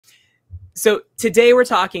So today we're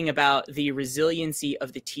talking about the resiliency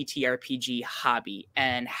of the TTRPG hobby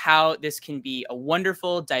and how this can be a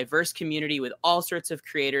wonderful, diverse community with all sorts of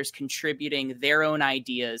creators contributing their own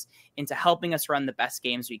ideas into helping us run the best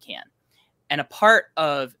games we can. And a part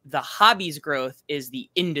of the hobby's growth is the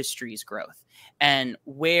industry's growth, and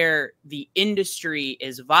where the industry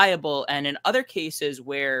is viable, and in other cases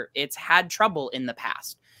where it's had trouble in the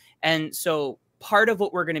past. And so part of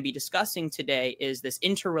what we're going to be discussing today is this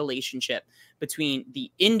interrelationship between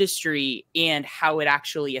the industry and how it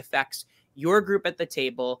actually affects your group at the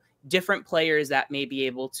table, different players that may be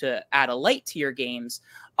able to add a light to your games,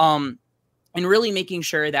 and really making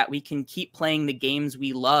sure that we can keep playing the games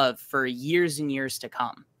we love for years and years to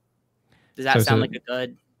come. Does that sound like a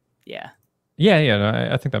good, yeah? Yeah,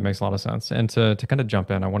 no, I think that makes a lot of sense. And to kind of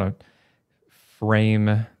jump in, I want to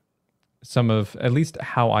frame some of at least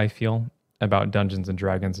how I feel about Dungeons and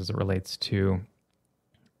Dragons as it relates to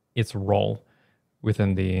its role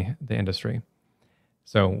within the industry.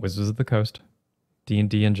 So Wizards of the Coast,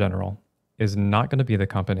 D&D in general, is not going to be the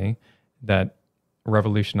company that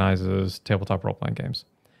revolutionizes tabletop role-playing games.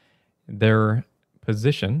 Their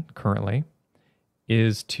position currently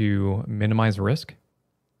is to minimize risk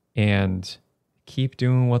and keep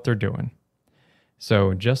doing what they're doing.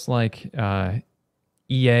 So just like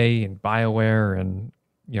EA and BioWare and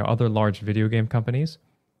other large video game companies,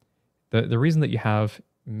 the reason that you have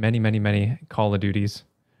many Call of Duties,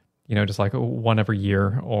 just like one every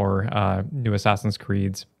year, or new Assassin's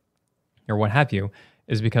Creeds or what have you,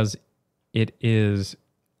 is because it is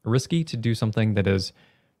risky to do something that is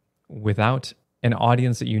without an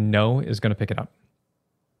audience that is going to pick it up.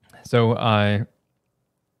 So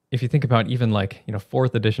if you think about even like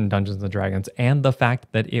 4th edition Dungeons and Dragons and the fact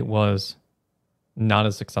that it was not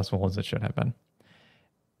as successful as it should have been,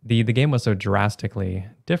 the game was so drastically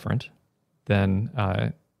different than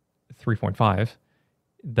 3.5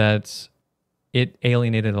 that it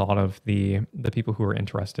alienated a lot of the people who were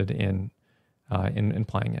interested in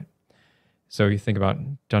playing it. So you think about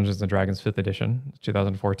Dungeons and Dragons 5th edition,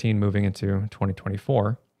 2014, moving into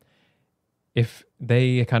 2024. If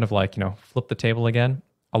they kind of like, flip the table again,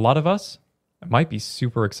 a lot of us might be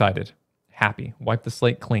super excited, happy, wipe the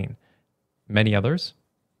slate clean. Many others,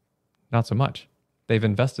 not so much. They've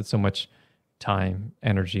invested so much time,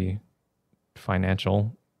 energy,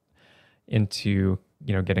 financial into,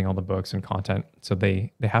 getting all the books and content. So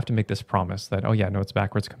they have to make this promise that, oh yeah, no, it's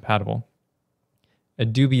backwards compatible. A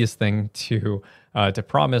dubious thing to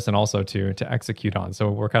promise and also to execute on. So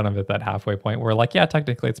we're kind of at that halfway point where like, yeah,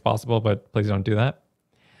 technically it's possible, but please don't do that.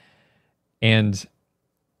 And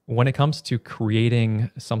when it comes to creating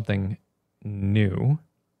something new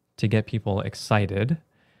to get people excited,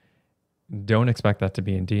 don't expect that to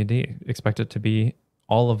be in D&D. Expect it to be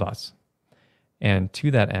all of us. And to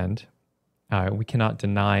that end, we cannot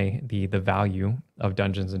deny the value of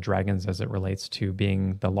Dungeons and Dragons as it relates to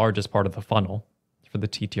being the largest part of the funnel for the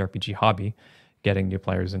TTRPG hobby, getting new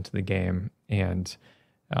players into the game and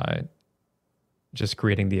just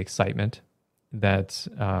creating the excitement that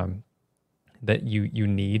that you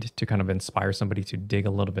need to kind of inspire somebody to dig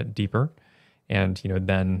a little bit deeper, and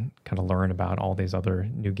then kind of learn about all these other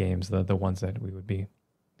new games, the ones that we would be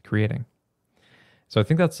creating. So I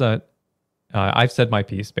think that's I've said my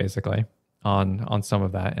piece basically on some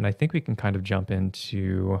of that, and I think we can kind of jump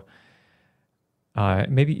into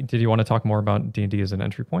maybe, did you want to talk more about D&D as an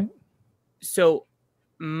entry point? So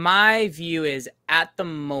my view is, at the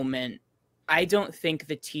moment, I don't think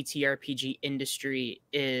the TTRPG industry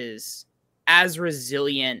is as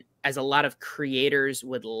resilient as a lot of creators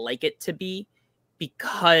would like it to be,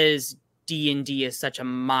 because D&D is such a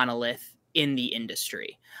monolith in the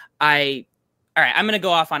industry. All right, I'm going to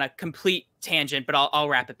go off on a complete tangent, but I'll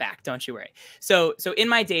wrap it back. Don't you worry. So in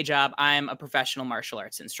my day job, I'm a professional martial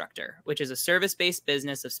arts instructor, which is a service-based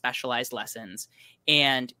business of specialized lessons.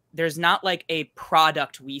 And there's not like a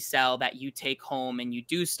product we sell that you take home and you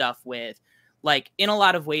do stuff with. Like, in a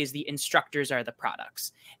lot of ways, the instructors are the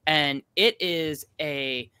products. And it is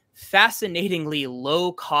a fascinatingly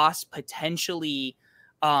low cost, potentially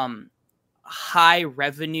high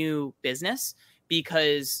revenue business,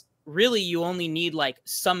 because really you only need like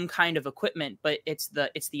some kind of equipment, but it's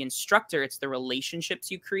the instructor, it's the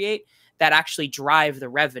relationships you create that actually drive the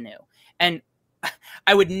revenue. And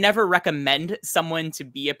I would never recommend someone to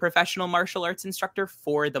be a professional martial arts instructor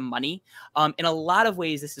for the money. In a lot of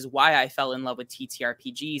ways, this is why I fell in love with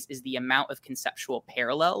TTRPGs, is the amount of conceptual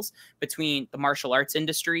parallels between the martial arts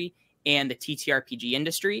industry and the TTRPG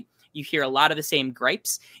industry. You hear a lot of the same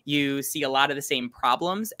gripes, you see a lot of the same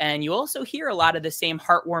problems, and you also hear a lot of the same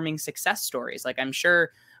heartwarming success stories. Like, I'm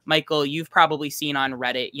sure Michael, you've probably seen on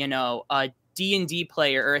Reddit, you know, a D&D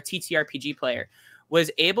player or a TTRPG player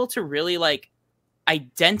was able to really like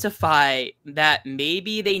identify that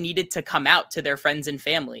maybe they needed to come out to their friends and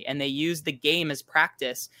family, and they used the game as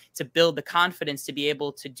practice to build the confidence to be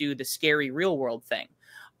able to do the scary real world thing.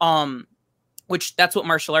 Which that's what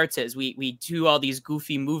martial arts is. We do all these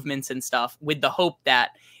goofy movements and stuff with the hope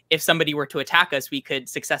that if somebody were to attack us, we could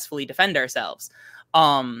successfully defend ourselves.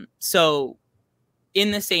 So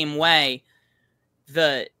in the same way,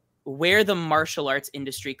 where the martial arts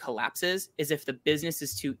industry collapses is if the business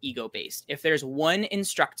is too ego-based. If there's one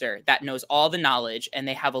instructor that knows all the knowledge and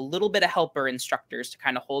they have a little bit of helper instructors to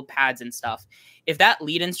kind of hold pads and stuff, if that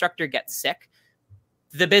lead instructor gets sick,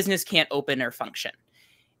 the business can't open or function.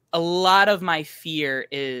 A lot of my fear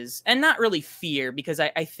is, and not really fear, because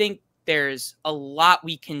I think there's a lot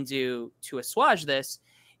we can do to assuage this,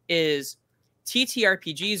 is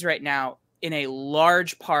TTRPGs right now in a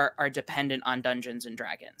large part are dependent on Dungeons and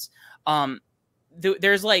Dragons.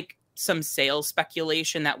 There's like some sales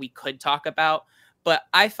speculation that we could talk about, but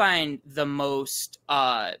I find the most,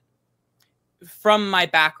 from my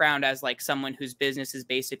background as like someone whose business is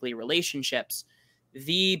basically relationships,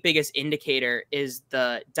 the biggest indicator is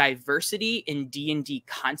the diversity in D&D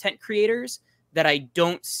content creators that I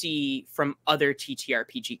don't see from other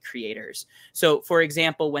TTRPG creators. So, for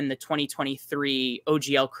example, when the 2023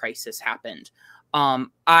 OGL crisis happened,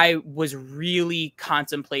 I was really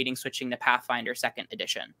contemplating switching to Pathfinder 2nd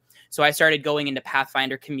edition. So I started going into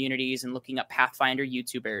Pathfinder communities and looking up Pathfinder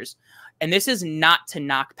YouTubers. And this is not to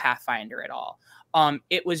knock Pathfinder at all.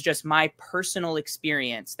 It was just my personal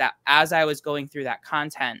experience that as I was going through that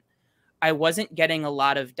content, I wasn't getting a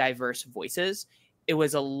lot of diverse voices. It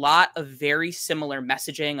was a lot of very similar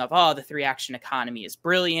messaging of, oh, the 3-action economy is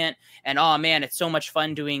brilliant. And, oh, man, it's so much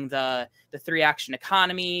fun doing the 3-action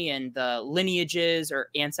economy, and the lineages or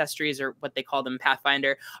ancestries, or what they call them in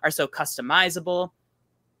Pathfinder, are so customizable.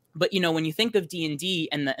 But, you know, when you think of D&D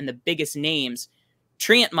and the biggest names,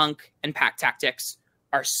 Treant Monk and Pack Tactics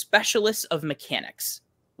are specialists of mechanics.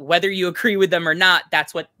 Whether you agree with them or not,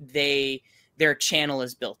 that's what their channel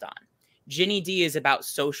is built on. Ginny D is about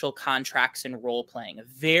social contracts and role playing, a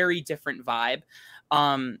very different vibe.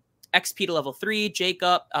 XP to level 3,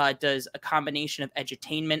 Jacob does a combination of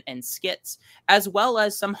edutainment and skits, as well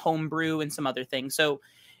as some homebrew and some other things. So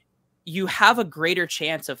you have a greater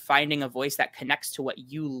chance of finding a voice that connects to what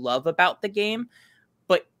you love about the game.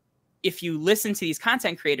 But if you listen to these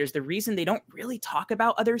content creators, the reason they don't really talk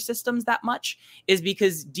about other systems that much is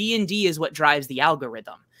because D&D is what drives the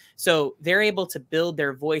algorithm. So they're able to build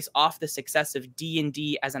their voice off the success of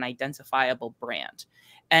D&D as an identifiable brand.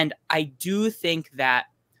 And I do think that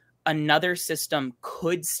another system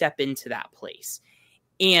could step into that place.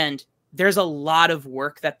 And there's a lot of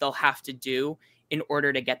work that they'll have to do in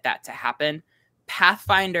order to get that to happen.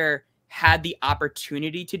 Pathfinder had the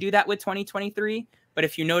opportunity to do that with 2023. But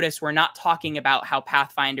if you notice, we're not talking about how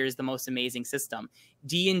Pathfinder is the most amazing system.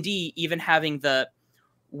 D&D, even having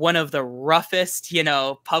one of the roughest,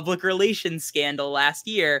 public relations scandal last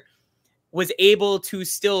year, was able to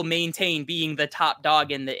still maintain being the top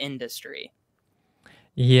dog in the industry.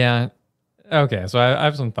 Yeah. Okay. So I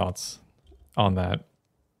have some thoughts on that.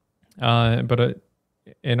 But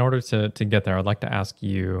in order to get there, I'd like to ask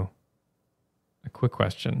you a quick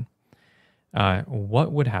question.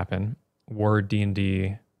 What would happen were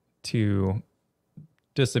D&D to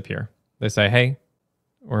disappear? They say, hey,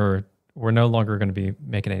 we're no longer going to be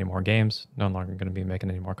making any more games, no longer going to be making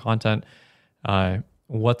any more content.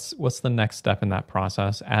 What's the next step in that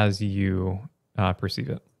process as you perceive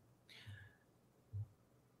it?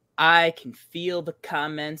 I can feel the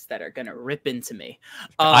comments that are going to rip into me.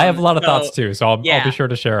 I have a lot of thoughts too, so I'll be sure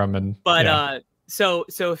to share them. So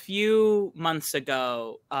a few months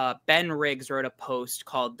ago, Ben Riggs wrote a post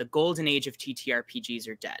called "The Golden Age of TTRPGs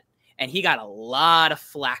Are Dead." And he got a lot of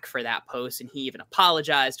flack for that post, and he even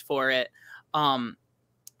apologized for it.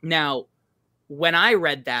 Now, when I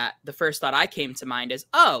read that, the first thought I came to mind is,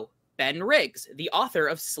 oh, Ben Riggs, the author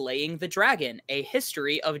of Slaying the Dragon, a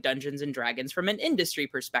history of Dungeons and Dragons from an industry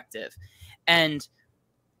perspective. And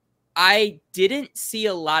I didn't see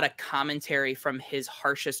a lot of commentary from his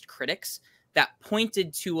harshest critics that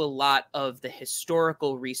pointed to a lot of the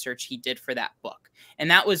historical research he did for that book.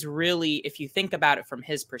 And that was really, if you think about it from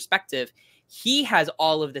his perspective, he has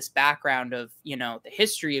all of this background of, the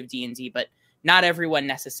history of D&D, but not everyone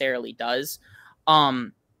necessarily does.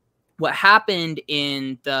 What happened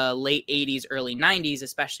in the late 80s, early 90s,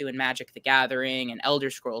 especially when Magic the Gathering and Elder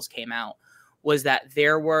Scrolls came out, was that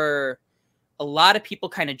there were a lot of people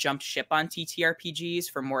kind of jumped ship on TTRPGs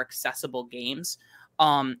for more accessible games.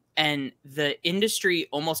 And the industry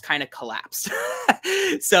almost kind of collapsed.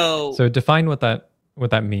 So define what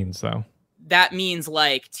that means, though. that means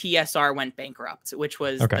like TSR went bankrupt, which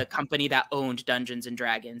was Okay. the company that owned Dungeons and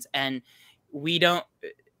Dragons. And we don't,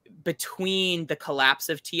 between the collapse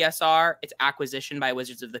of TSR, its acquisition by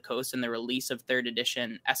Wizards of the Coast, and the release of 3rd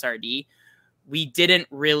edition SRD, we didn't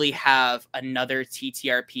really have another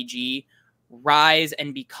TTRPG rise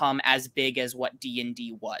and become as big as what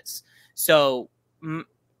D&D was. So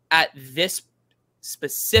at this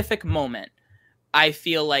specific moment, I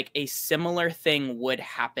feel like a similar thing would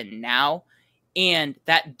happen now. And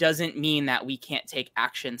that doesn't mean that we can't take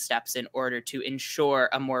action steps in order to ensure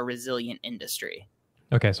a more resilient industry.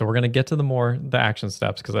 Okay, so we're going to get to the action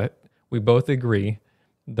steps, because we both agree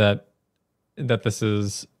that this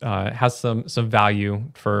is has some value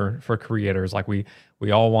for creators. Like we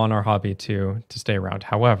all want our hobby to stay around.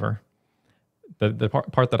 However, the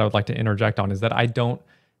part that I would like to interject on is that I don't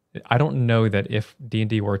know that if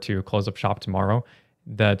D&D were to close up shop tomorrow,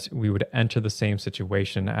 that we would enter the same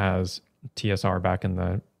situation as TSR back in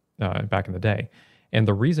the day. And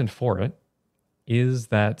the reason for it is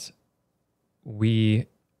that we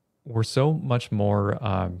were so much more,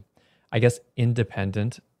 I guess,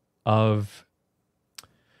 independent of.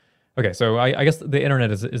 Okay, so I guess the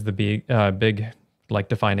internet is the big like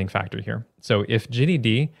defining factor here. So if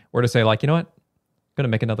GDD were to say, like, you know what, I'm gonna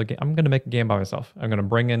make another game. I'm gonna make a game by myself. I'm gonna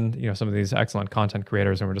bring in some of these excellent content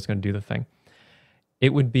creators, and we're just gonna do the thing.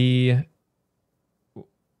 It would be,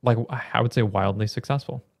 like, I would say, wildly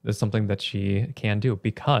successful. It's something that she can do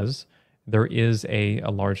because there is a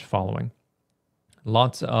large following.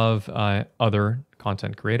 Lots of other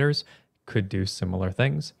content creators could do similar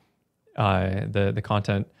things. The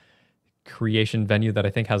content creation venue that I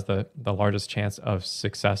think has the largest chance of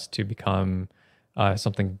success to become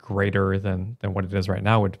something greater than what it is right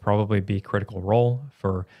now would probably be Critical Role,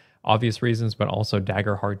 for obvious reasons, but also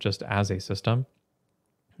Daggerheart just as a system.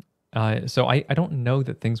 So I don't know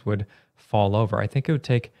that things would fall over. I think it would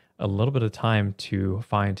take a little bit of time to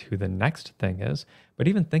find who the next thing is. But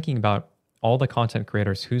even thinking about all the content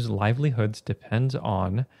creators whose livelihoods depend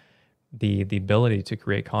on the ability to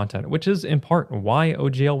create content, which is in part why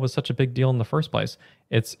OGL was such a big deal in the first place.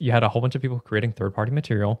 You had a whole bunch of people creating third-party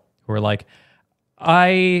material who were like,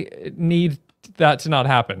 I need that to not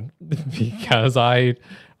happen because I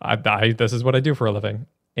this is what I do for a living.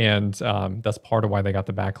 And that's part of why they got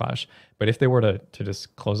the backlash. But if they were to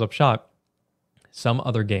just close up shop, some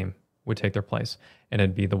other game would take their place, and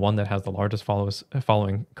it'd be the one that has the largest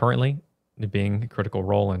following currently, being Critical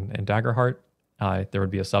Role and Daggerheart. There would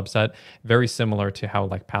be a subset very similar to how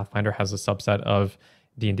like Pathfinder has a subset of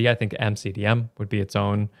D&D. I think MCDM would be its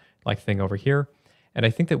own like thing over here. And I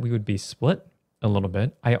think that we would be split a little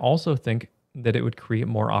bit. I also think that it would create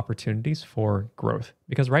more opportunities for growth,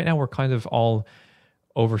 because right now we're kind of all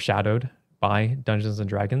overshadowed by Dungeons and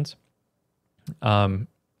Dragons.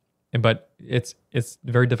 But it's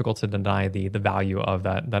very difficult to deny the value of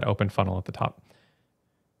that open funnel at the top.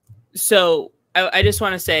 So I just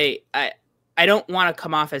want to say, I don't want to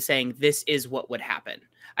come off as saying this is what would happen.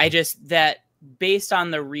 That based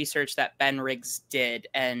on the research that Ben Riggs did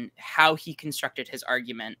and how he constructed his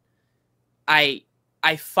argument, I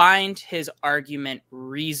find his argument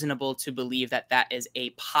reasonable to believe that that is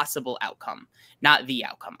a possible outcome, not the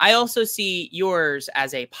outcome. I also see yours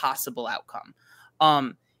as a possible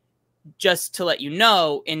outcome. Just to let you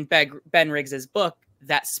know, in Ben Riggs's book,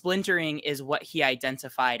 that splintering is what he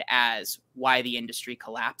identified as why the industry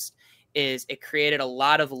collapsed. Is it created a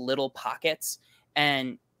lot of little pockets,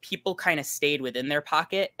 and people kind of stayed within their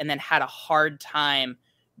pocket and then had a hard time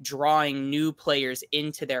drawing new players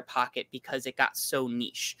into their pocket because it got so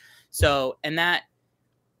niche. So, and that,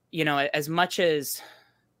 as much as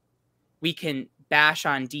we can bash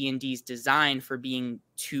on D&D's design for being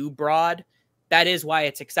too broad, that is why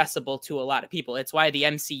it's accessible to a lot of people. It's why the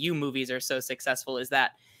MCU movies are so successful, is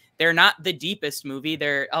that they're not the deepest movie.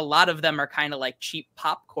 A lot of them are kind of like cheap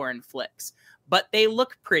popcorn flicks, but they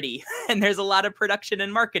look pretty and there's a lot of production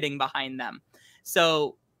and marketing behind them.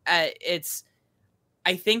 So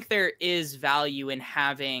I think there is value in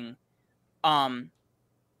having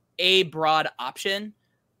a broad option,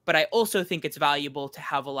 but I also think it's valuable to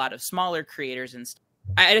have a lot of smaller creators and stuff.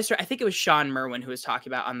 I think it was Sean Merwin who was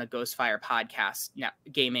talking about on the Ghostfire podcast,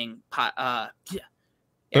 gaming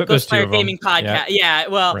Ghostfire gaming podcast. Yeah.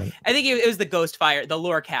 Well, right. I think it was the Ghostfire, the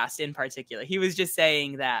Lorecast in particular. He was just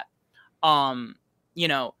saying that,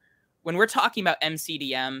 when we're talking about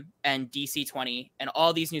MCDM and DC-20 and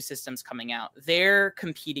all these new systems coming out, they're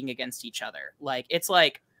competing against each other. Like, it's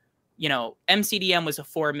like, MCDM was a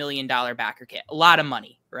 $4 million backer kit, a lot of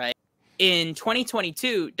money, right? in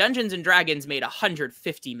 2022, Dungeons and Dragons made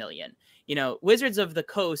 150 million. You know, Wizards of the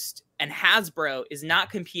Coast and Hasbro is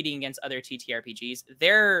not competing against other TTRPGs.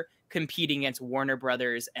 They're competing against Warner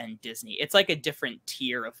Brothers and Disney. It's like a different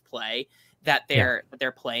tier of play that they're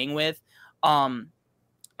playing with.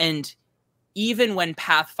 And even when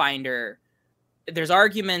Pathfinder, there's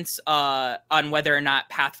arguments on whether or not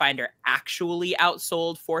Pathfinder actually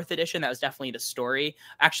outsold 4th edition. That was definitely the story.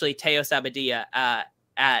 Actually, Teo Sabadia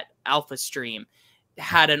at Alpha Stream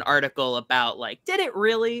had an article about, like, did it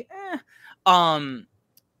really?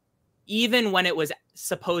 Even when it was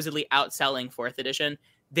supposedly outselling 4th edition,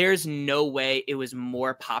 there's no way it was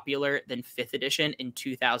more popular than 5th edition in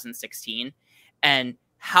 2016. And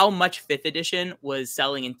how much 5th edition was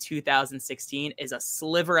selling in 2016 is a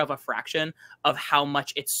sliver of a fraction of how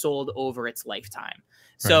much it sold over its lifetime.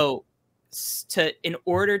 Right. So in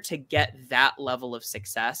order to get that level of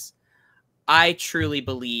success, I truly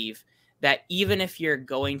believe that even if you're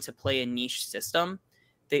going to play a niche system,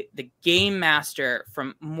 the game master,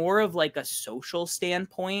 from more of like a social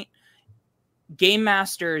standpoint, game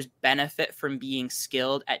masters benefit from being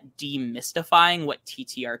skilled at demystifying what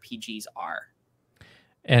TTRPGs are.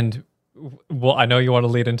 And well, I know you want to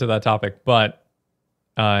lead into that topic, but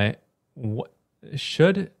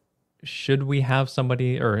should we have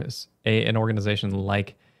somebody or an organization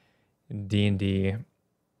like D&D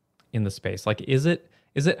in the space? Like, is it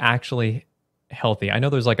actually healthy? I know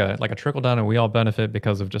there's like a trickle down, and we all benefit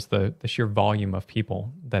because of just the sheer volume of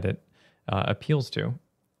people that it appeals to.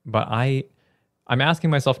 But I'm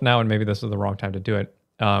asking myself now, and maybe this is the wrong time to do it,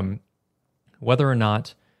 whether or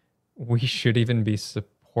not we should even be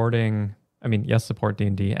supporting, I mean, yes, support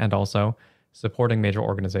D&D, and also supporting major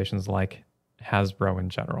organizations like Hasbro in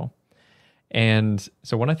general. And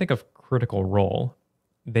so when I think of Critical Role,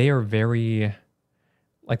 they are very,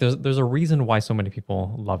 like, there's a reason why so many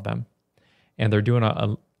people love them. And they're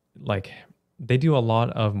doing they do a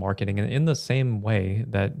lot of marketing in the same way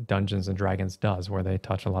that Dungeons and Dragons does, where they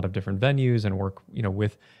touch a lot of different venues and work,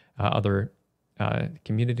 with other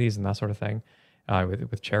communities and that sort of thing,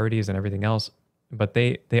 with charities and everything else. But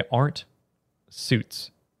they aren't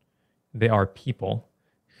suits. They are people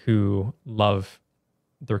who love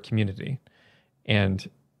their community. And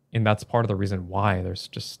that's part of the reason why there's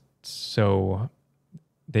just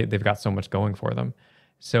they've got so much going for them.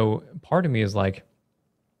 So part of me is like,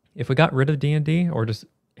 if we got rid of D&D or just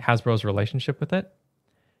Hasbro's relationship with it,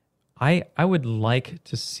 I would like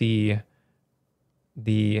to see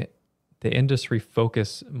the industry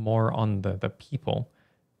focus more on the people,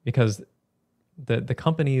 because the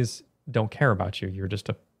companies don't care about you. You're just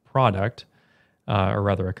a product, or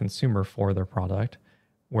rather a consumer for their product.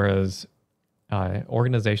 Whereas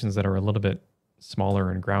organizations that are a little bit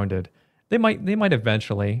smaller and grounded, they might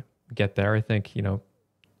eventually get there. I think,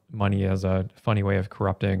 money is a funny way of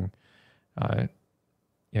corrupting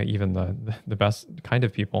even the best kind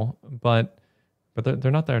of people, but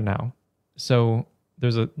they're not there now. So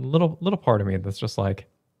there's a little part of me that's just like,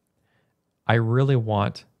 I really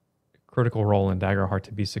want Critical Role and Daggerheart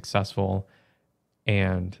to be successful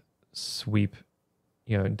and sweep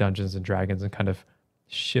Dungeons and Dragons and kind of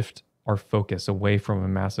shift our focus away from a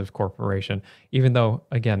massive corporation. Even though,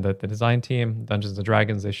 again, the design team, Dungeons and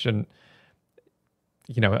Dragons, they shouldn't,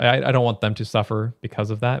 I don't want them to suffer because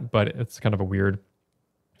of that, but it's kind of a weird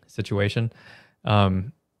situation.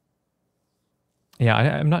 I'm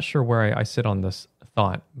not sure where I sit on this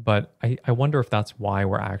thought, but I wonder if that's why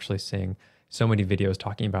we're actually seeing so many videos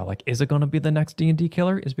talking about, like, is it going to be the next D&D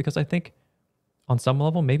killer? Is because I think on some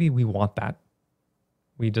level, maybe we want that.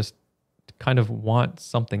 We just kind of want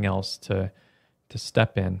something else to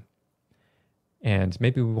step in. And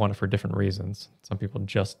maybe we want it for different reasons. Some people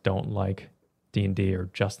just don't like D&D or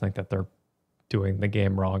just think that they're doing the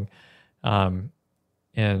game wrong. And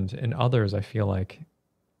in others, I feel like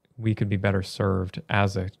we could be better served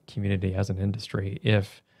as a community, as an industry,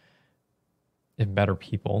 if better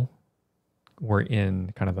people were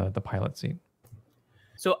in kind of the pilot seat.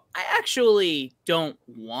 So I actually don't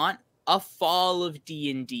want a fall of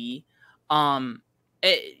D&D.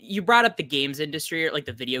 You brought up the games industry, or like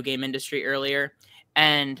the video game industry earlier,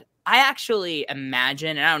 and I actually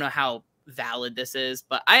imagine, and I don't know how valid this is,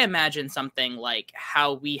 but I imagine something like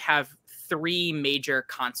how we have 3 major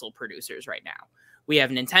console producers right now. We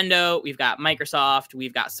have Nintendo, we've got Microsoft,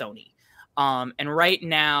 we've got Sony. And right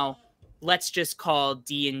now, let's just call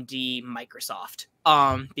D&D Microsoft,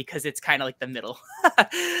 because it's kind of like the middle.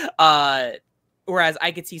 Whereas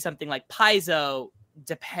I could see something like Paizo,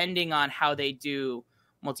 depending on how they do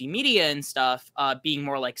multimedia and stuff, being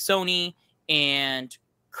more like Sony, and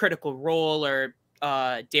Critical Role, or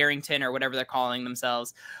Darrington or whatever they're calling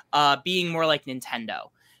themselves, being more like Nintendo.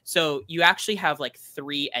 So you actually have like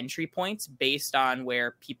 3 entry points based on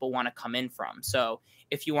where people want to come in from. So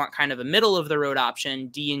if you want kind of a middle of the road option,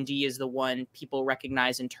 D&D is the one people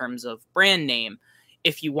recognize in terms of brand name.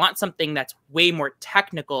 If you want something that's way more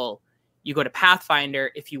technical, you go to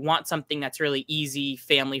Pathfinder. If you want something that's really easy,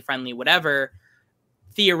 family friendly, whatever,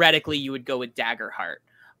 theoretically you would go with Daggerheart.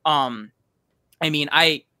 I mean,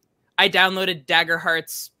 I downloaded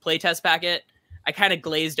Daggerheart's playtest packet. I kind of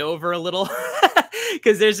glazed over a little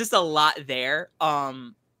because there's just a lot there.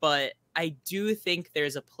 But I do think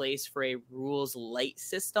there's a place for a rules light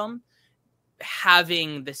system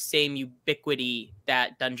having the same ubiquity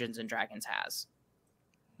that Dungeons and Dragons has.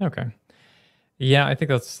 Okay. Yeah, I think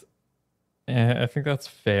that's fair. I think that's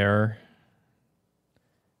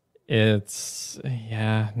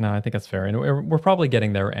fair. And we're probably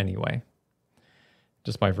getting there anyway,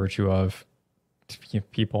 just by virtue of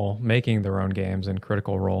people making their own games and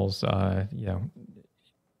Critical Role's,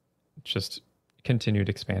 just continued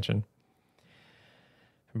expansion.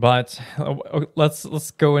 But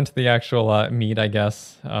let's go into the actual meat, I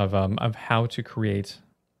guess, of how to create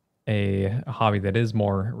a hobby that is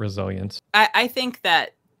more resilient. I think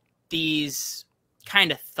that these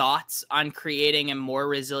kind of thoughts on creating a more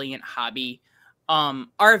resilient hobby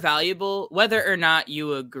are valuable, whether or not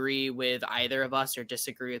you agree with either of us or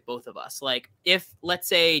disagree with both of us. Like, if, let's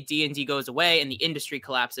say, D&D goes away and the industry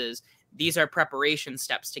collapses, these are preparation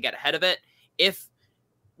steps to get ahead of it. If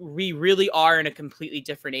we really are in a completely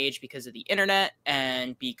different age because of the internet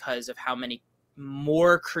and because of how many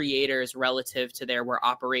more creators relative to there were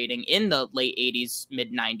operating in the late 80s,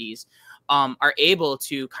 mid 90s, are able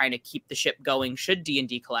to kind of keep the ship going should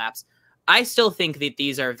D&D collapse, I still think that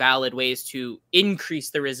these are valid ways to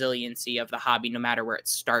increase the resiliency of the hobby, no matter where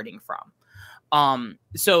it's starting from.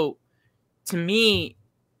 So to me,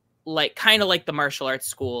 like kind of like the martial arts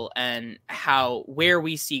school and where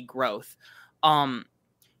we see growth,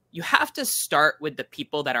 you have to start with the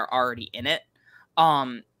people that are already in it.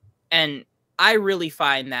 And I really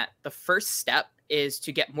find that the first step is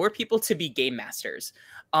to get more people to be game masters.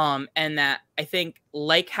 And that I think,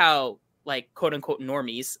 like how, like, quote unquote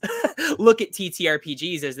normies look at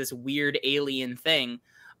TTRPGs as this weird alien thing.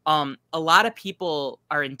 A lot of people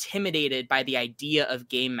are intimidated by the idea of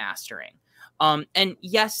game mastering. And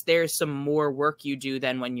yes, there's some more work you do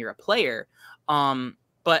than when you're a player.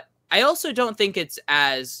 But I also don't think it's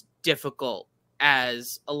as difficult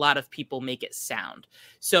as a lot of people make it sound.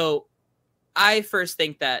 So I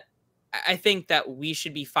think that we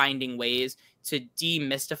should be finding ways to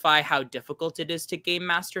demystify how difficult it is to game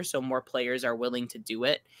master, so more players are willing to do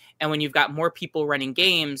it. And when you've got more people running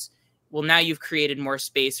games, well, now you've created more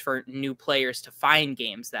space for new players to find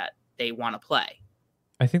games that they want to play.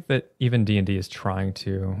 I think that even D&D is trying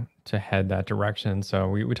to head that direction. So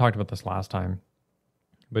we talked about this last time,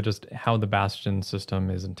 but just how the Bastion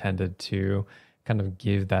system is intended to kind of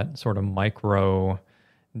give that sort of micro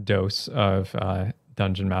dose of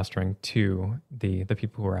dungeon mastering to the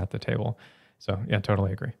people who are at the table. So yeah,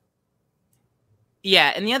 totally agree.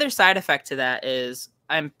 Yeah, and the other side effect to that is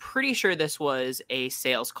I'm pretty sure this was a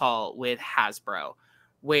sales call with Hasbro,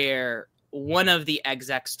 where one of the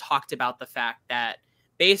execs talked about the fact that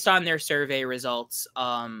based on their survey results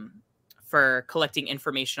for collecting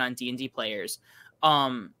information on D&D players,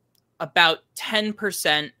 about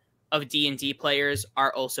 10% of D&D players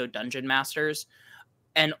are also dungeon masters.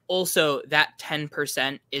 And also that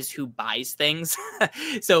 10% is who buys things.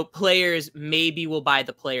 So players maybe will buy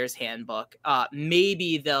the player's handbook.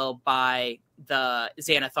 Maybe they'll buy the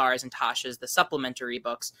Xanathars and Tasha's, the supplementary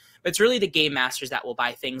books. But it's really the game masters that will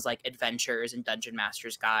buy things like adventures and dungeon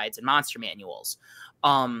masters guides and monster manuals.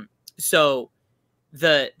 So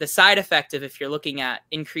the side effect of, if you're looking at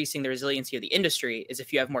increasing the resiliency of the industry, is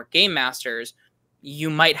if you have more game masters,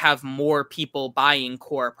 you might have more people buying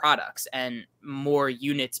core products and more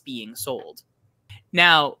units being sold.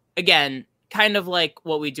 Now, again, kind of like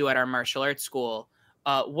what we do at our martial arts school,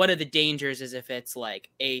 one of the dangers is if it's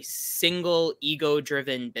like a single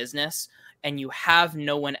ego-driven business and you have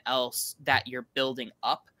no one else that you're building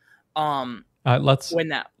up.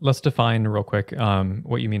 Let's define real quick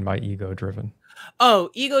what you mean by ego-driven.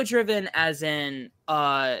 Oh, ego-driven as in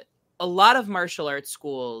a lot of martial arts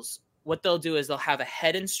schools, what they'll do is they'll have a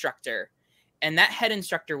head instructor, and that head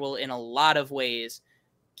instructor will, in a lot of ways,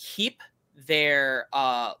 keep their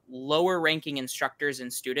lower ranking instructors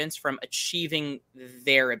and students from achieving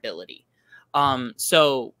their ability.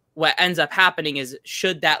 So what ends up happening is,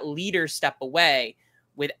 should that leader step away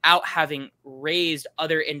without having raised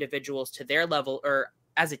other individuals to their level, or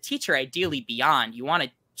as a teacher, ideally beyond, you want to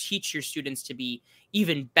teach your students to be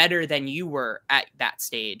even better than you were at that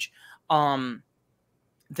stage, then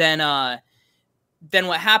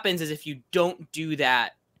what happens is if you don't do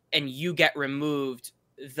that and you get removed,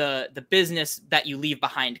 the business that you leave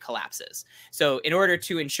behind collapses. So in order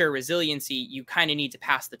to ensure resiliency, you kind of need to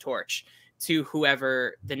pass the torch to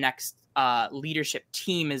whoever the next leadership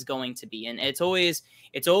team is going to be. And it's always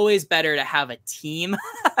better to have a team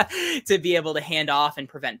to be able to hand off and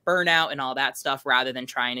prevent burnout and all that stuff, rather than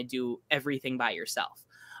trying to do everything by yourself.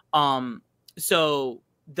 So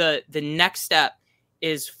the next step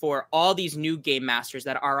is for all these new game masters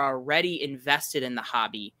that are already invested in the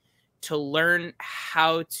hobby to learn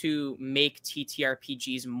how to make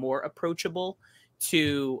TTRPGs more approachable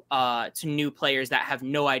to new players that have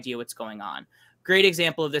no idea what's going on. Great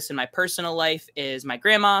example of this in my personal life is my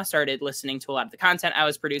grandma started listening to a lot of the content I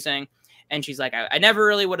was producing, and she's like, I never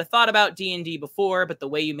really would have thought about D&D before, but the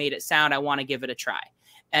way you made it sound, I want to give it a try.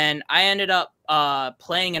 And I ended up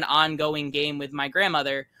playing an ongoing game with my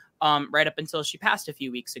grandmother right up until she passed a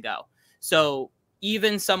few weeks ago. So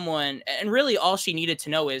even someone, and really all she needed to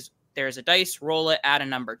know is, there's a dice, roll it, add a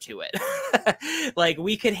number to it. Like,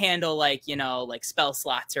 we could handle, like, you know, like spell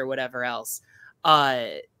slots or whatever else.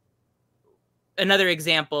 Another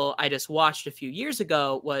example I just watched a few years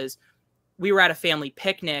ago was, we were at a family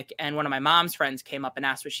picnic and one of my mom's friends came up and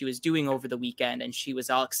asked what she was doing over the weekend. And she was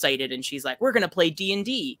all excited and she's like, we're going to play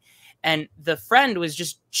D&D. And the friend was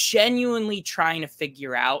just genuinely trying to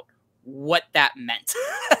figure out what that meant.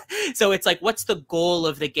 So it's like, what's the goal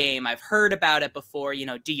of the game? I've heard about it before. You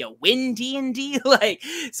know, do you win D&D? Like,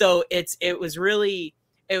 so it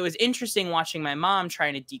was interesting watching my mom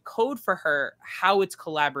trying to decode for her how it's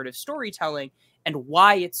collaborative storytelling and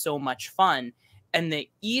why it's so much fun. And the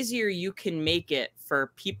easier you can make it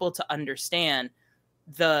for people to understand,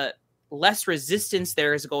 the less resistance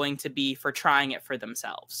there is going to be for trying it for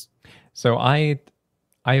themselves. So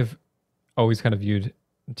I've always kind of viewed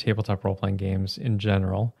tabletop role-playing games in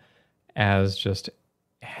general as just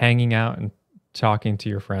hanging out and talking to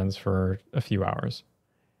your friends for a few hours.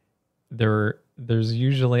 There's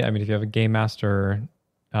usually, I mean, if you have a game master,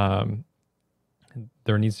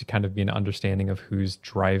 there needs to kind of be an understanding of who's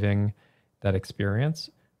driving that experience.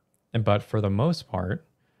 But for the most part,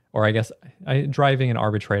 or I guess driving and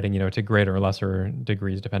arbitrating, you know, to greater or lesser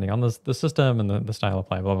degrees, depending on the system and the style of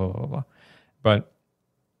play, blah, blah, blah, blah. But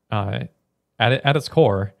at its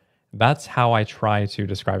core, that's how I try to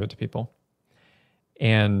describe it to people.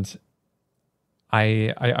 And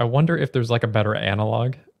I wonder if there's like a better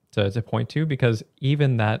analog to point to, because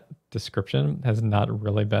even that description has not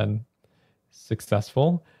really been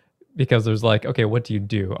successful, because there's like, okay, what do you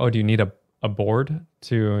do? Oh, do you need a board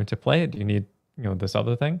to play it? Do you need, you know, this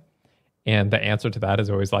other thing? And the answer to that is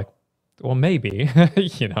always like, well, maybe,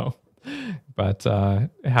 you know. But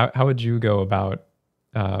how would you go about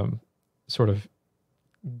sort of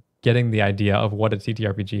getting the idea of what a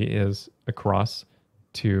TTRPG is across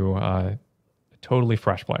to a totally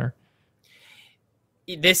fresh player?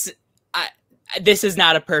 This is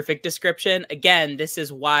not a perfect description. Again, this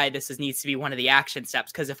is why needs to be one of the action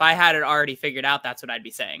steps, because if I had it already figured out, that's what I'd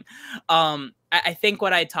be saying. I think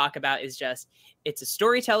what I'd talk about is just, it's a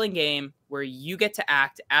storytelling game where you get to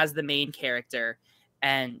act as the main character,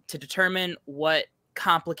 and to determine what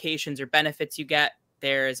complications or benefits you get,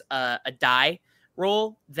 there's a die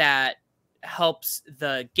roll that helps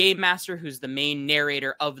the game master, who's the main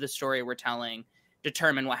narrator of the story we're telling,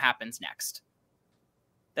 determine what happens next.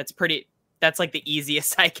 That's like the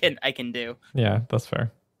easiest I can do. Yeah, that's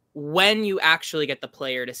fair. When you actually get the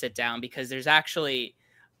player to sit down, because there's actually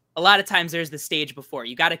a lot of times there's the stage before.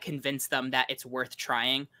 You got to convince them that it's worth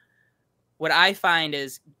trying. What I find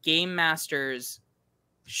is game masters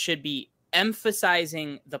should be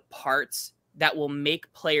emphasizing the parts that will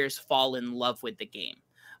make players fall in love with the game.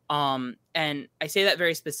 And I say that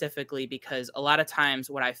very specifically because a lot of times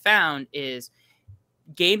what I found is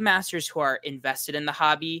game masters who are invested in the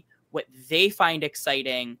hobby, what they find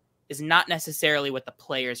exciting is not necessarily what the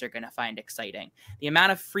players are going to find exciting. The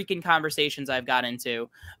amount of freaking conversations I've got into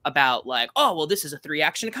about like, oh, well, this is a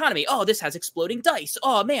 3-action economy. Oh, this has exploding dice.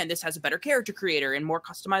 Oh man, this has a better character creator and more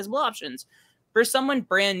customizable options. For someone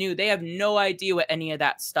brand new, they have no idea what any of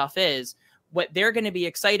that stuff is. What they're going to be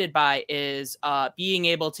excited by is being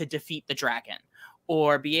able to defeat the dragon,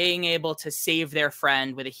 or being able to save their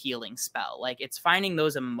friend with a healing spell. Like, it's finding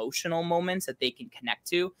those emotional moments that they can connect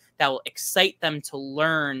to that will excite them to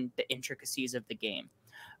learn the intricacies of the game.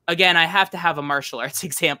 Again, I have to have a martial arts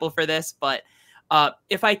example for this, but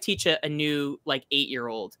if I teach a new like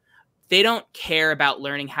 8-year-old, they don't care about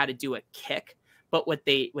learning how to do a kick, But what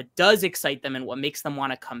does excite them and what makes them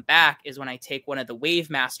want to come back is when I take one of the Wave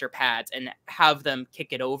Master pads and have them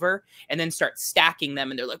kick it over and then start stacking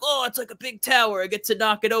them. And they're like, oh, it's like a big tower. I get to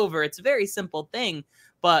knock it over. It's a very simple thing.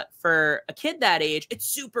 But for a kid that age, it's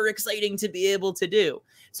super exciting to be able to do.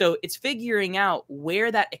 So it's figuring out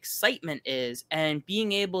where that excitement is and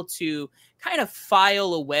being able to kind of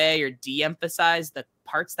file away or de-emphasize the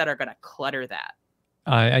parts that are going to clutter that.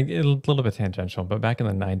 A little bit tangential, but back in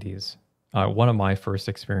the 90s, one of my first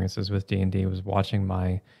experiences with D&D was watching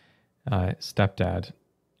my stepdad,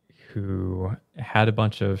 who had a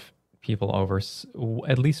bunch of people over.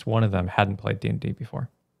 At least one of them hadn't played D&D before.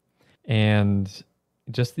 And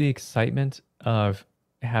just the excitement of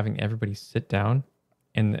having everybody sit down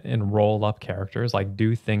and roll up characters, like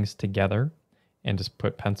do things together and just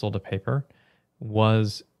put pencil to paper,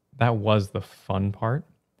 was the fun part.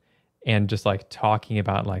 And just like talking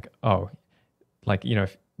about like, oh, like, you know,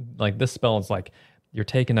 if, like this spell is like you're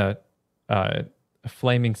taking a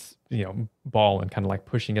flaming, you know, ball and kind of like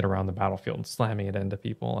pushing it around the battlefield and slamming it into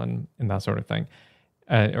people and that sort of thing.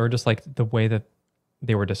 Or just like the way that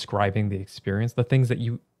they were describing the experience, the things that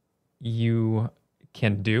you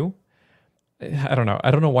can do. I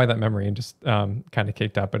don't know why that memory just kind of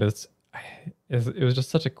kicked up, but it was just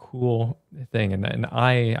such a cool thing. And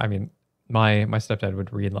I mean, my stepdad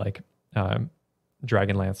would read like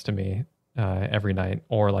Dragonlance to me every night,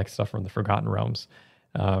 or like stuff from the Forgotten Realms,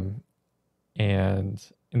 and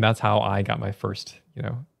that's how I got my first, you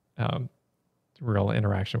know, real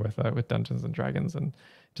interaction with Dungeons and Dragons and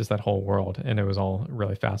just that whole world, and it was all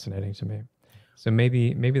really fascinating to me. So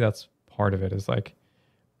maybe that's part of it, is like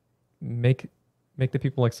make the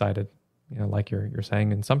people excited, you know, like you're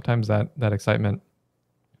saying. And sometimes that excitement,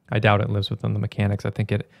 I doubt it lives within the mechanics. I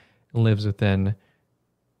think it lives within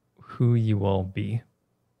who you will be.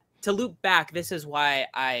 To loop back, this is why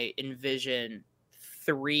I envision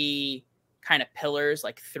 3 kind of pillars,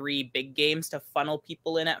 like 3 big games to funnel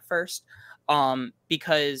people in at first.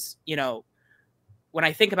 Because, you know, when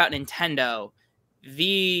I think about Nintendo,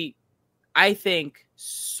 I think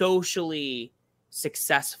socially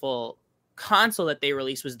successful console that they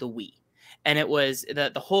released was the Wii. And it was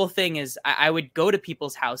the whole thing is I would go to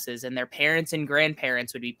people's houses and their parents and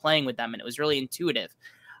grandparents would be playing with them. And it was really intuitive.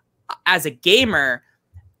 As a gamer,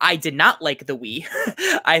 I did not like the Wii.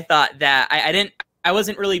 I thought that I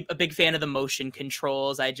wasn't really a big fan of the motion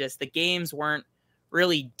controls. The games weren't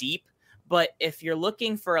really deep. But if you're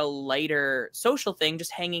looking for a lighter social thing,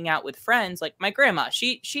 just hanging out with friends, like my grandma,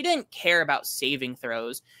 she didn't care about saving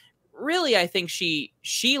throws. Really, I think she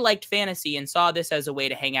liked fantasy and saw this as a way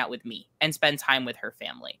to hang out with me and spend time with her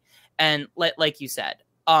family. And like you said,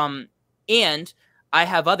 and I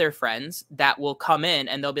have other friends that will come in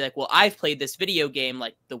and they'll be like, well, I've played this video game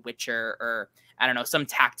like The Witcher or I don't know, some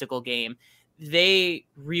tactical game. They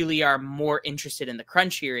really are more interested in the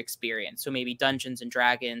crunchier experience. So maybe Dungeons and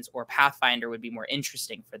Dragons or Pathfinder would be more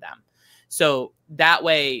interesting for them. So that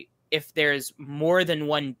way, if there's more than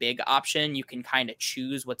one big option, you can kind of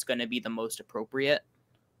choose what's going to be the most appropriate.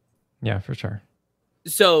 Yeah, for sure.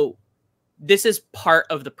 So this is part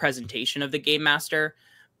of the presentation of the Game Master,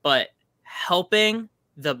 but helping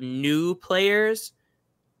the new players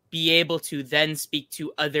be able to then speak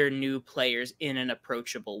to other new players in an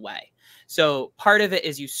approachable way. So part of it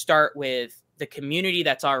is you start with the community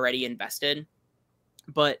that's already invested.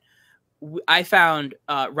 But I found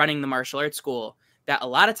running the martial arts school that a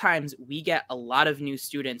lot of times we get a lot of new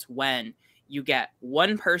students when you get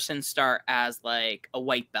one person start as like a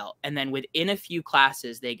white belt, and then within a few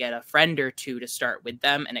classes, they get a friend or two to start with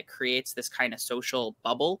them. And it creates this kind of social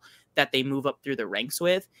bubble that they move up through the ranks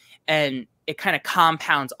with. And it kind of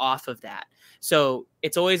compounds off of that. So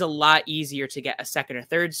it's always a lot easier to get a second or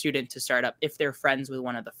third student to start up if they're friends with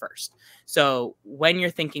one of the first. So when you're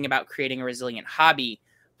thinking about creating a resilient hobby,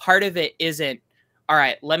 part of it isn't, all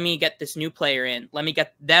right, let me get this new player in. Let me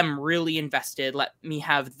get them really invested. Let me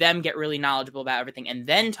have them get really knowledgeable about everything and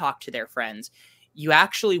then talk to their friends. You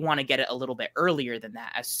actually want to get it a little bit earlier than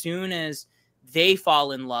that. As soon as they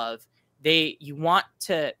fall in love, you want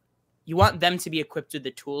them to be equipped with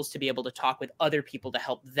the tools to be able to talk with other people to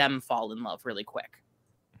help them fall in love really quick.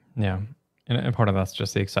 Yeah. And part of that's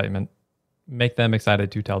just the excitement. Make them excited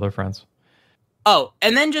to tell their friends. Oh,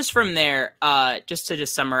 and then just from there, just to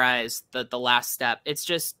summarize the last step, it's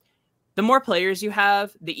just the more players you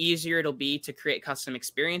have, the easier it'll be to create custom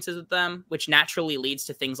experiences with them, which naturally leads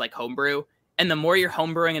to things like homebrew. And the more you're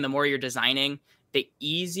homebrewing and the more you're designing, the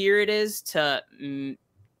easier it is to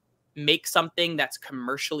make something that's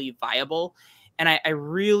commercially viable. And I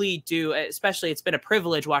really do, especially it's been a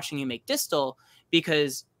privilege watching you make Distal,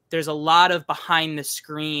 because there's a lot of behind the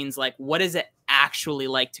screens, like what does it actually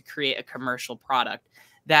like to create a commercial product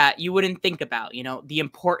that you wouldn't think about, you know, the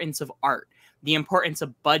importance of art, the importance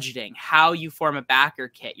of budgeting, how you form a backer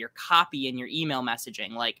kit, your copy and your email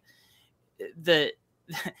messaging. Like the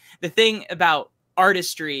the thing about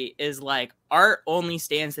artistry is like art only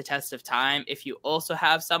stands the test of time if you also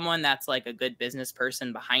have someone that's like a good business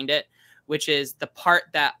person behind it, which is the part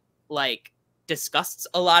that like disgusts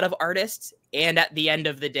a lot of artists. And at the end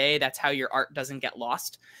of the day, that's how your art doesn't get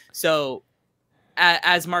lost. So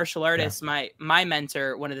as martial artists, my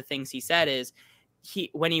mentor, one of the things he said is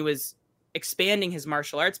when he was expanding his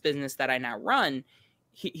martial arts business that I now run,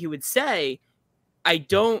 he would say, I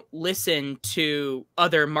don't listen to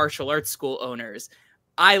other martial arts school owners.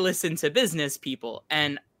 I listen to business people,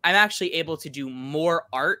 and I'm actually able to do more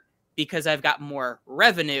art because I've got more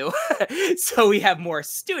revenue. So we have more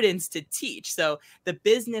students to teach. So the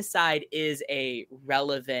business side is a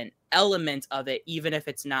relevant element of it, even if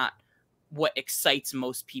it's not what excites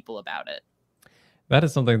most people about it. That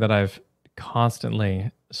is something that I've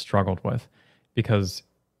constantly struggled with, because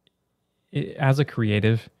as a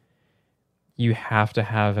creative, you have to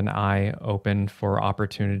have an eye open for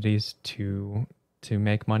opportunities to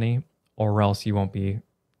make money, or else you won't be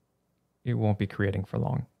creating for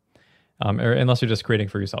long, or unless you're just creating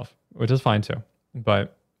for yourself, which is fine too.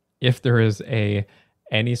 But if there is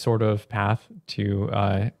any sort of path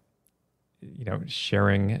to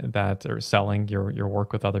sharing that or selling your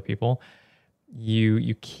work with other people,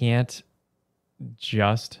 you can't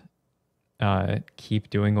just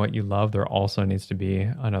keep doing what you love. There also needs to be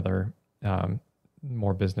another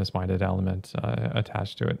more business-minded element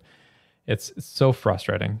attached to it. It's so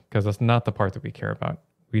frustrating because that's not the part that we care about.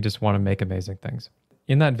 We just want to make amazing things.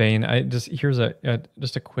 In that vein, here's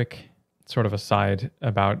just a quick sort of aside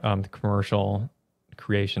about the commercial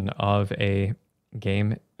creation of a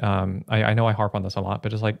game. I know I harp on this a lot, but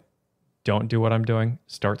just like, don't do what I'm doing.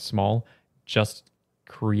 Start small. Just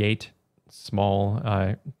create small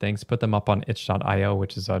things. Put them up on itch.io,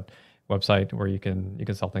 which is a website where you can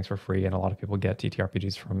sell things for free, and a lot of people get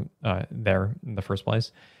TTRPGs from there in the first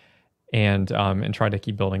place. And try to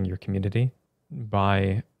keep building your community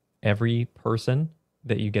by every person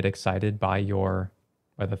that you get excited by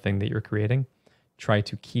the thing that you're creating. Try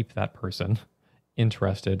to keep that person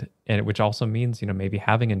interested, and which also means maybe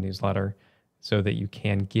having a newsletter so that you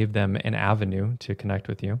can give them an avenue to connect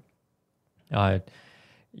with you.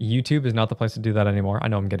 YouTube is not the place to do that anymore. I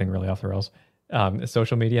know I'm getting really off the rails.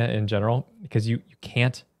 Social media in general, because you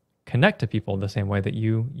can't connect to people the same way that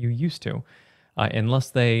you used to, unless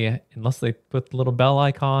they put the little bell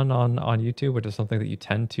icon on YouTube, which is something that you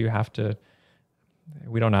tend to have to.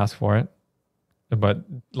 We don't ask for it, but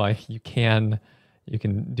like you can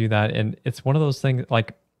do that, and it's one of those things.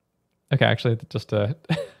 Like, okay, actually, just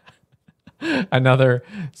another.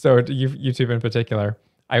 So YouTube in particular,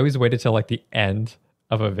 I always waited till like the end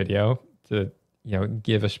of a video to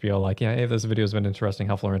give a spiel like, hey, if this video has been interesting,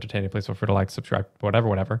 helpful, or entertaining, please feel free to like, subscribe,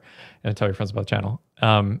 whatever, and tell your friends about the channel.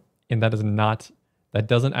 And that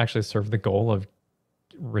doesn't actually serve the goal of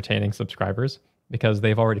retaining subscribers, because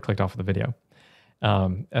they've already clicked off of the video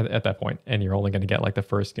at that point, and you're only going to get like the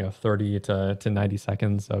first 30 to 90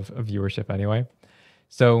 seconds of viewership anyway.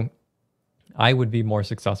 So I would be more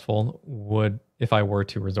successful if I were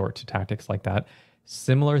to resort to tactics like that.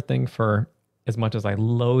 Similar thing for, as much as I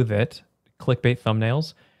loathe it, clickbait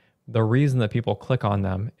thumbnails. The reason that people click on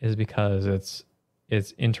them is because it's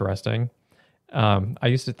interesting. I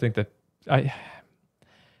used to think that I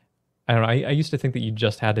don't know. I used to think that you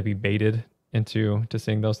just had to be baited into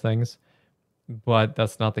seeing those things, but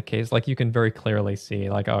that's not the case. Like, you can very clearly see,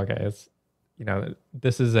 like, oh, okay, it's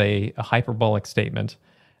this is a hyperbolic statement,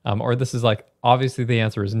 or this is like, obviously the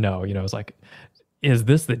answer is no. It's like, is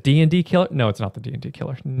this the D&D killer? No, it's not the D&D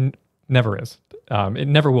killer. Never is. It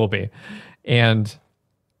never will be.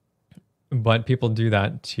 But people do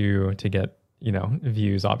that to get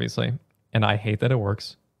views, obviously, and I hate that it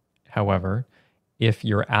works. However, if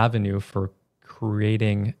your avenue for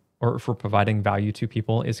creating or for providing value to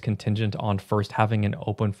people is contingent on first having an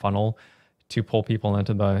open funnel to pull people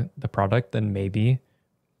into the product, then maybe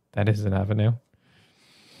that is an avenue.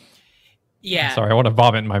 Yeah. Sorry, I want to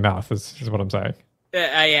vomit in my mouth is what I'm saying.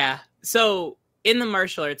 Yeah. So in the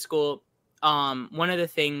martial arts school, one of the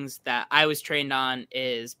things that I was trained on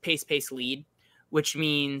is pace, lead, which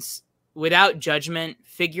means without judgment,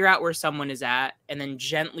 figure out where someone is at and then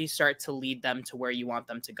gently start to lead them to where you want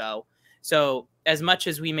them to go. So as much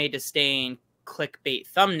as we may disdain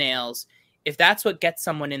clickbait thumbnails, if that's what gets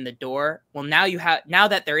someone in the door, well, now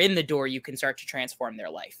that they're in the door, you can start to transform their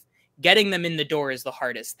life. getting them in the door is the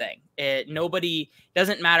hardest thing. Nobody,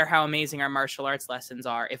 doesn't matter how amazing our martial arts lessons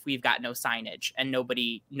are if we've got no signage and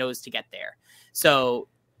nobody knows to get there. So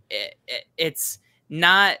it's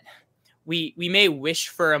not, we may wish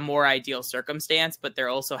for a more ideal circumstance, but there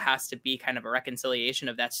also has to be kind of a reconciliation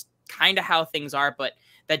of that's kind of how things are, but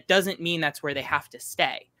that doesn't mean that's where they have to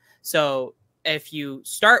stay. So if you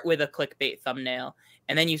start with a clickbait thumbnail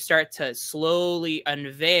and then you start to slowly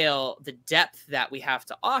unveil the depth that we have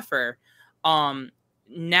to offer,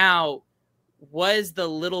 now was the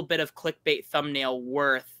little bit of clickbait thumbnail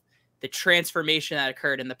worth the transformation that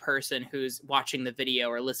occurred in the person who's watching the video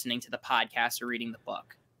or listening to the podcast or reading the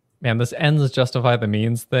book? Man, this ends justify the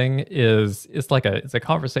means thing it's a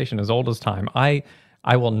conversation as old as time. I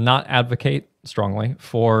will not advocate strongly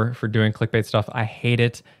for doing clickbait stuff. I hate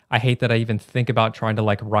it. I hate that I even think about trying to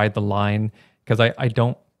like ride the line, because I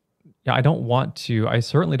don't want to. I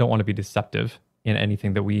certainly don't want to be deceptive in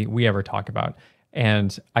anything that we ever talk about.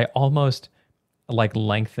 And I almost like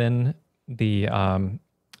lengthen the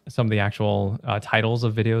some of the actual titles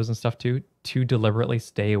of videos and stuff to deliberately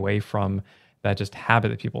stay away from that just habit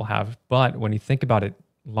that people have. But when you think about it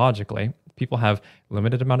logically, people have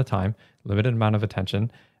limited amount of time, limited amount of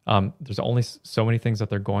attention. There's only so many things that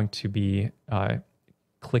they're going to be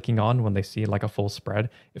clicking on when they see like a full spread.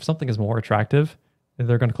 If something is more attractive,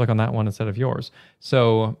 they're going to click on that one instead of yours.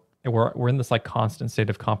 So we're in this like constant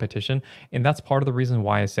state of competition, and that's part of the reason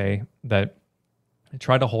why I say that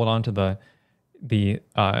try to hold on to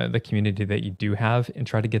the community that you do have and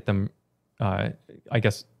try to get them, I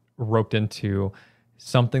guess, roped into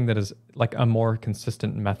something that is like a more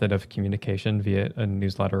consistent method of communication via a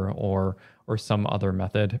newsletter or some other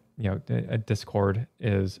method. You know, a Discord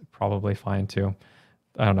is probably fine too.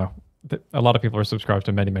 I don't know. A lot of people are subscribed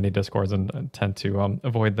to many Discords and tend to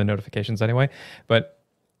avoid the notifications anyway. But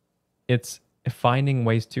it's finding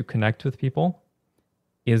ways to connect with people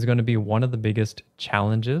is going to be one of the biggest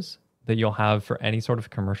challenges that you'll have for any sort of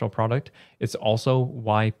commercial product. It's also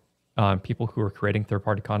why people who are creating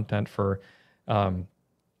third-party content for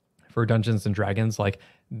Dungeons and Dragons, like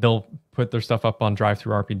they'll put their stuff up on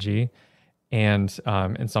DriveThruRPG, and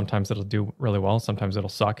sometimes it'll do really well, sometimes it'll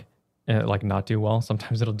suck, like not do well,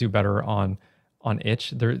 sometimes it'll do better on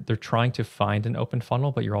itch. They're trying to find an open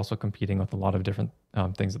funnel, but you're also competing with a lot of different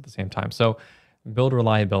things at the same time. So build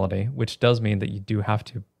reliability, which does mean that you do have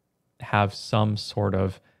to have some sort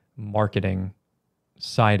of marketing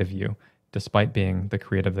side of you, despite being the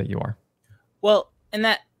creative that you are. Well,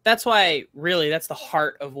 and that's why, really, that's the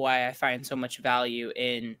heart of why I find so much value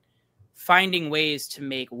in finding ways to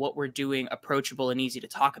make what we're doing approachable and easy to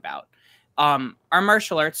talk about. Our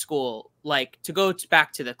martial arts school, like, to go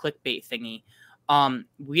back to the clickbait thingy,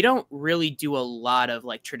 we don't really do a lot of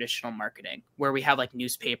like traditional marketing where we have like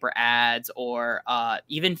newspaper ads or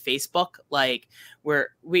even Facebook, like where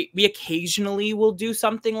we occasionally will do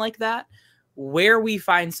something like that. Where we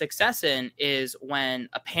find success in is when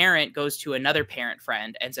a parent goes to another parent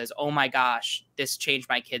friend and says, "Oh my gosh, this changed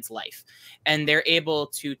my kid's life." And they're able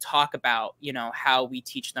to talk about, you know, how we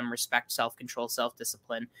teach them respect, self-control,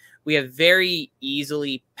 self-discipline. We have very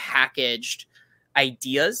easily packaged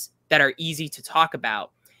ideas that are easy to talk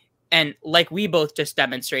about. And like we both just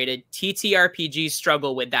demonstrated, TTRPGs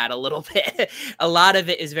struggle with that a little bit. A lot of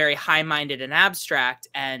it is very high-minded and abstract.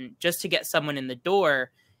 And just to get someone in the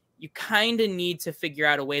door, you kind of need to figure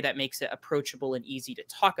out a way that makes it approachable and easy to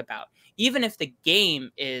talk about. Even if the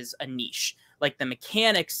game is a niche, like the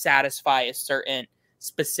mechanics satisfy a certain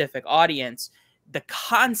specific audience, the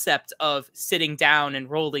concept of sitting down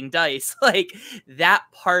and rolling dice, like that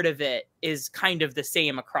part of it is kind of the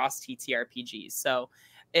same across TTRPGs. So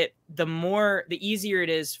the easier it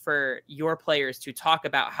is for your players to talk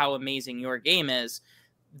about how amazing your game is,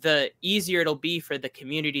 the easier it'll be for the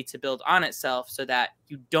community to build on itself, so that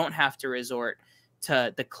you don't have to resort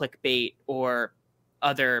to the clickbait or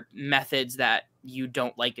other methods that you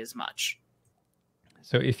don't like as much.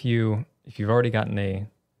 So if you've already gotten a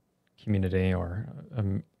community or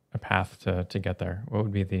a path to get there, what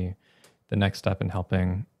would be the next step in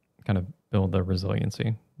helping kind of build the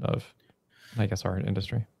resiliency of, I guess, our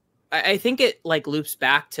industry? I think it like loops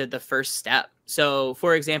back to the first step. So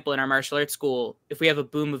for example, in our martial arts school, if we have a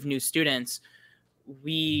boom of new students,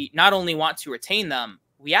 we not only want to retain them,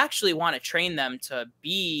 we actually want to train them to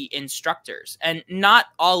be instructors. And not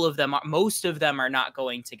all of them, most of them are not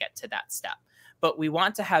going to get to that step, but we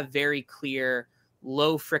want to have very clear,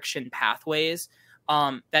 low friction pathways.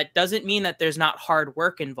 That doesn't mean that there's not hard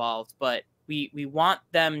work involved, but we want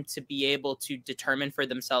them to be able to determine for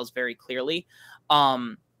themselves very clearly,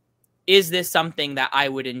 is this something that I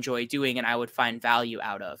would enjoy doing and I would find value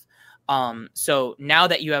out of? So now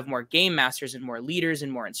that you have more game masters and more leaders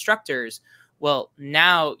and more instructors, well,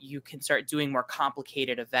 now you can start doing more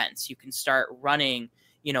complicated events. You can start running,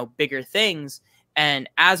 bigger things. And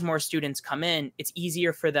as more students come in, it's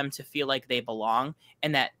easier for them to feel like they belong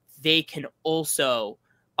and that they can also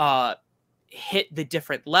hit the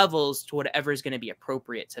different levels to whatever is going to be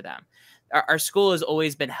appropriate to them. Our school has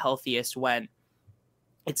always been healthiest when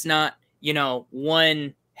it's not,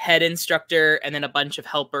 one head instructor and then a bunch of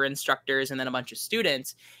helper instructors and then a bunch of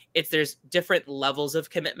students. There's different levels of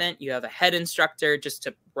commitment. You have a head instructor just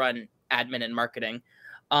to run admin and marketing.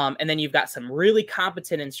 And then you've got some really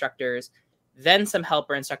competent instructors, then some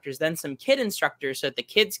helper instructors, then some kid instructors so that the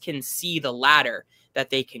kids can see the ladder that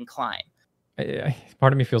they can climb.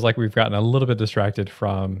 Part of me feels like we've gotten a little bit distracted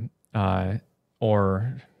from,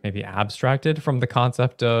 or maybe abstracted from the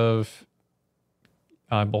concept of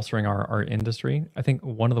bolstering our industry. I think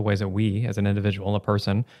one of the ways that we, as an individual, a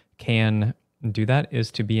person, can do that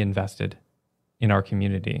is to be invested in our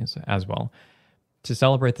communities as well, to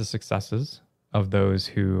celebrate the successes of those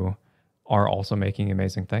who are also making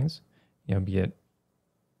amazing things. Be it,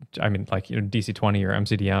 like DC20 or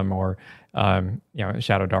MCDM or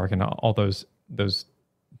Shadow Dark and all those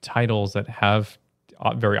titles that have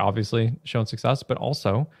very obviously shown success, but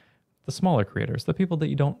also the smaller creators, the people that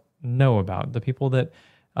you don't know about, the people that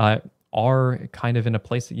are kind of in a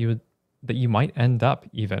place that you might end up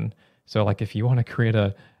even. So like if you want to create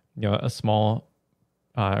a small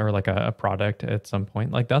or like a product at some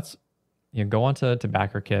point, like that's, go on to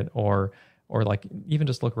BackerKit or like even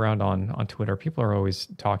just look around on Twitter. People are always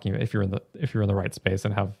talking, if you're in the right space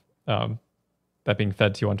and have that being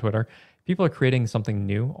fed to you on Twitter, people are creating something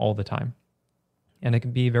new all the time. And it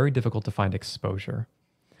can be very difficult to find exposure.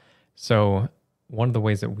 So one of the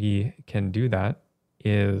ways that we can do that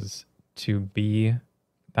is to be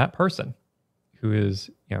that person who is,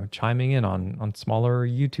 chiming in on smaller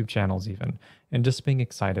YouTube channels even, and just being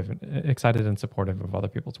excited and supportive of other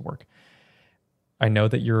people's work. I know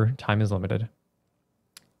that your time is limited,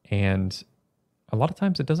 and a lot of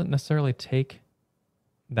times it doesn't necessarily take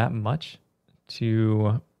that much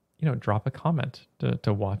to, drop a comment,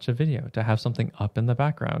 to watch a video, to have something up in the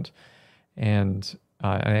background. And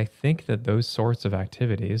I think that those sorts of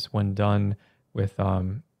activities, when done with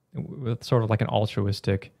sort of like an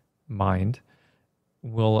altruistic mind,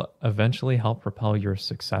 will eventually help propel your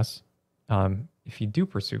success if you do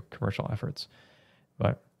pursue commercial efforts.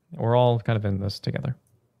 But we're all kind of in this together.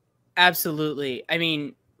 Absolutely. I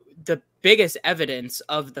mean, the biggest evidence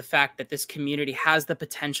of the fact that this community has the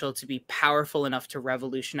potential to be powerful enough to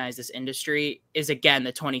revolutionize this industry is, again,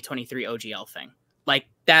 the 2023 OGL thing. Like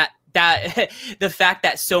that the fact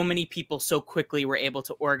that so many people so quickly were able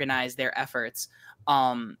to organize their efforts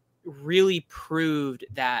really proved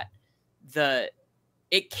that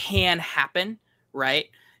it can happen, right?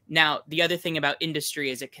 Now, the other thing about industry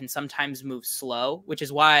is it can sometimes move slow, which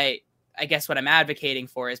is why I guess what I'm advocating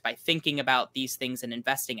for is by thinking about these things and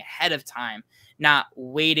investing ahead of time, not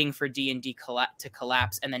waiting for D&D to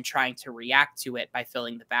collapse and then trying to react to it by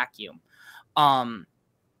filling the vacuum. And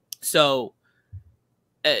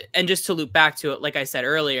just to loop back to it, like I said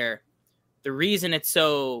earlier, the reason it's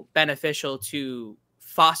so beneficial to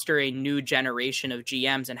foster a new generation of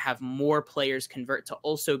GMs and have more players convert to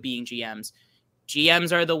also being GMs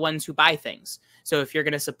are the ones who buy things. So if you're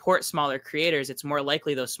going to support smaller creators, it's more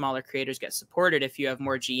likely those smaller creators get supported if you have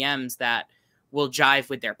more GMs that will jive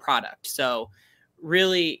with their product. So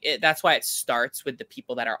really, that's why it starts with the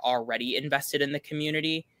people that are already invested in the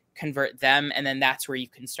community, convert them, and then that's where you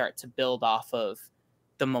can start to build off of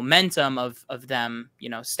the momentum of them,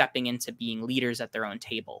 stepping into being leaders at their own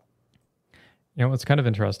table. It's kind of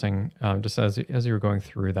interesting, just as you were going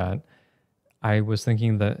through that, I was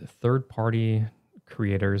thinking that third-party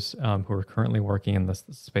creators who are currently working in this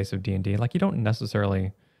space of D&D, like you don't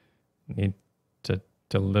necessarily need to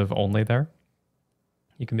live only there.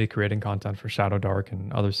 You can be creating content for Shadow Dark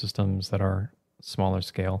and other systems that are smaller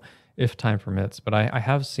scale, if time permits. But I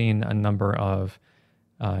have seen a number of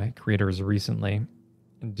creators recently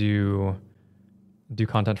do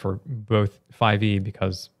content for both 5e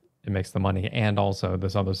because it makes the money, and also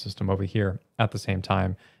this other system over here at the same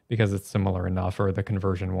time because it's similar enough, or the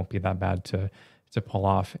conversion won't be that bad to pull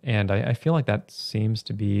off. And I feel like that seems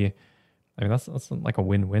to be, that's like a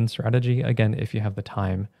win-win strategy, again, if you have the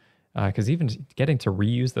time. Because even getting to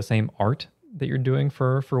reuse the same art that you're doing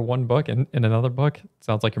for one book and in another book, it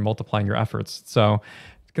sounds like you're multiplying your efforts. So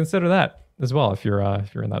consider that as well if you're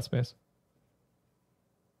in that space.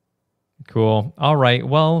 Cool. All right.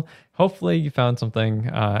 Well, hopefully you found something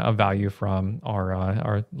of value from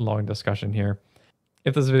our long discussion here.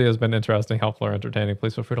 If this video has been interesting, helpful, or entertaining,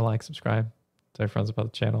 please feel free to like, subscribe, tell your friends about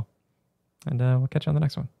the channel, and we'll catch you on the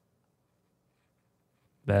next one.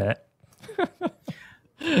 That.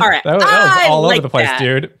 All right. That was all over the place,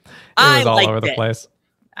 dude. It was all over the place.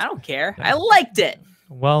 I don't care. I liked it.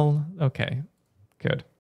 Well, okay. Good.